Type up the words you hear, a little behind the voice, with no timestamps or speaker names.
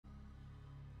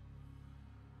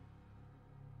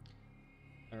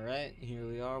Alright, here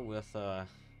we are with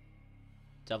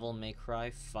Devil May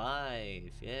Cry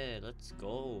 5. Yeah, let's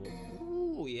go.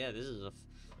 Ooh, yeah, this is a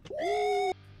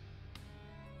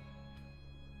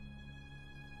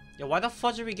Yo, why the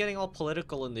fudge are we getting all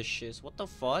political in this shit? What the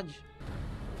fudge?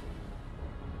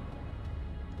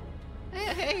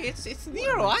 Hey, it's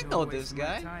Nero. I know this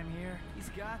guy. Time here. He's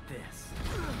got this.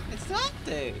 It's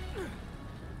Dante.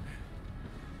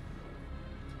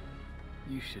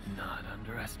 You should not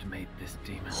underestimate this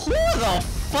demon. Who the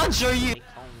fudge are you? They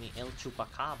call me El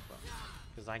Chupacabra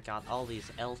because I got all these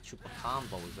El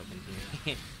Chupacombos up in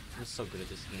here. I'm so good at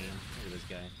this game. Look at this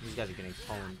guy. These guys are getting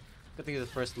pwned. Good thing it's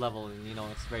the first level, and you know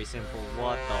it's very simple.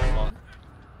 What the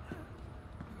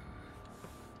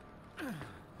fuck?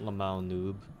 Lamau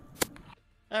noob.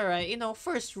 Alright, you know,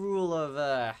 first rule of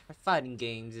fighting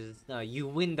games is you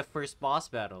win the first boss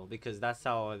battle because that's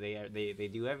how they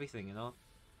do everything, you know.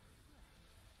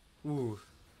 Ooh,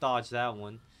 dodge that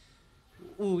one.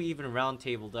 Ooh, even round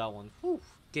table that one. Whew,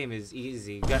 game is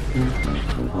easy. That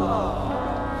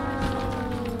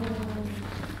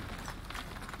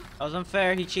was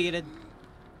unfair, he cheated.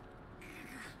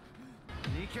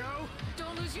 Nico?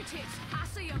 Don't lose your tits. I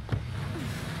see him.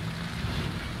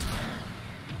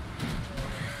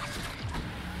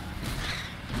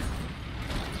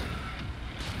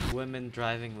 Women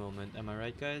driving moment, am I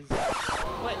right, guys?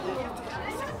 What?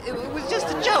 It was just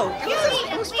a joke!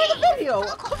 It was for the video!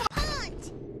 Come on!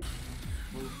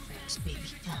 Move fast, baby,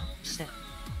 don't step.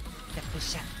 Step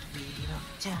aside, we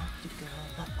don't time to go.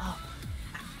 Oh,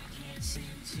 I can't seem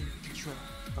to control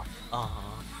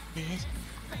this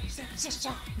crazy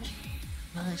system.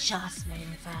 One shots made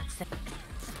in 5 seconds.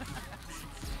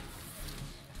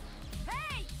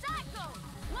 Hey, Psycho!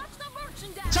 Watch the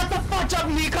merchandise! Shut the fudge up,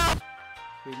 Nico!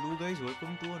 Hello guys,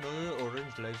 welcome to another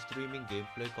Orange live streaming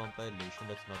gameplay compilation.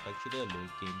 That's not actually a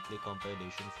live gameplay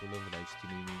compilation full of live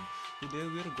streaming. Today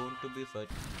we are going to be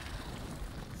fighting.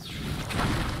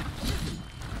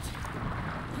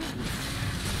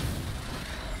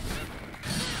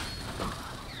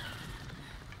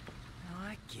 Now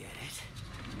I get it.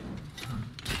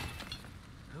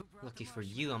 Lucky for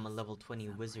you, I'm a level 20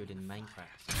 wizard in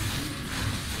Minecraft.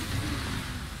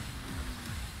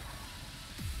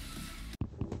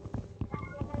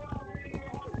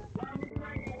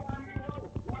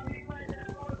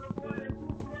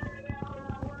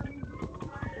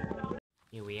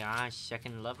 Here we are,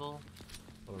 second level.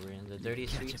 We're in the dirty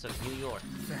streets of New York.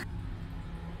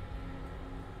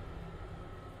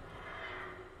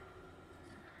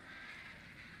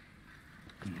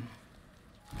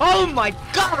 Oh my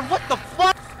god, what the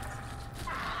fuck?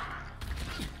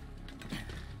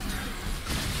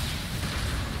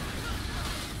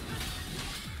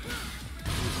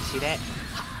 See that?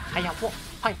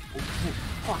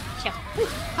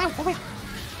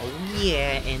 Oh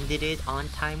yeah, ended it on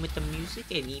time with the music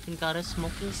and even got a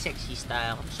smoking sexy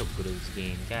style. I'm so good at this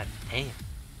game, god damn.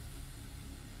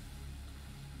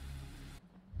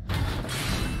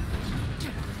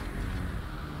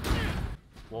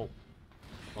 Whoa.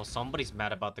 Well, somebody's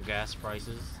mad about the gas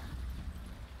prices.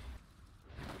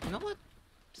 You know what?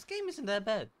 This game isn't that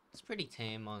bad. It's pretty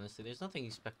tame, honestly. There's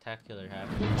nothing spectacular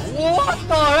happening. What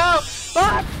the hell?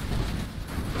 Ah!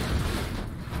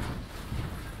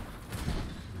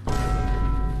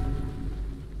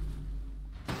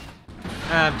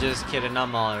 I'm just kidding,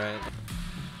 I'm alright.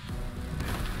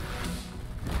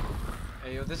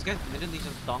 Hey yo, this guy's literally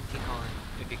just Donkey Kong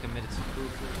if he committed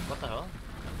seppuku. What the hell?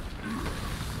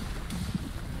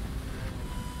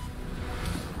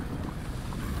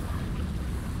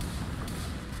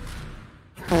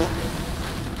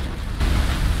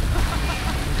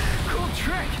 Cool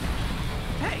trick!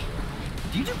 Hey,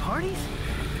 do you do parties?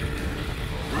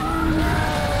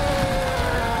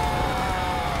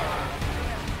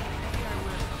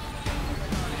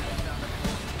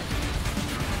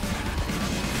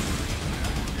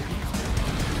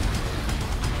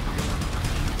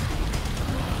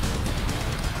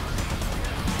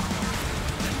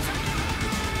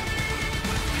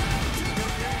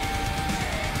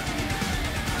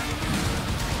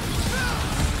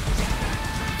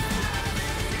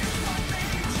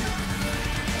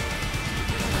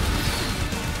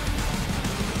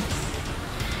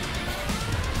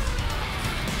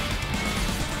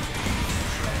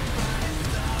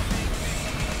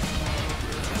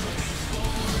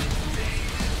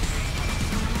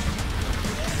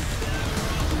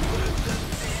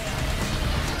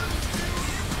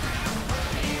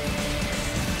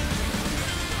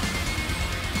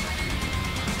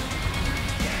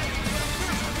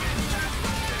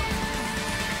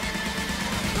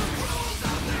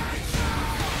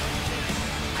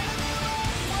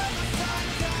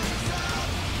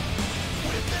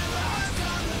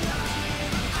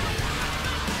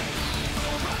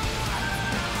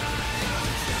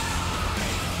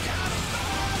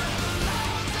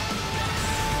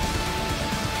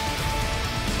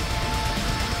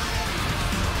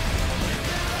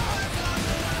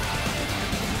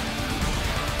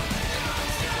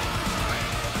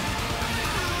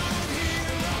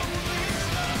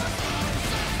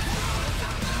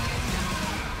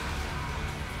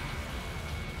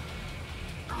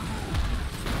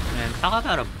 Talk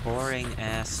about a boring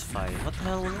ass fight. What the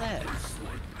hell was that?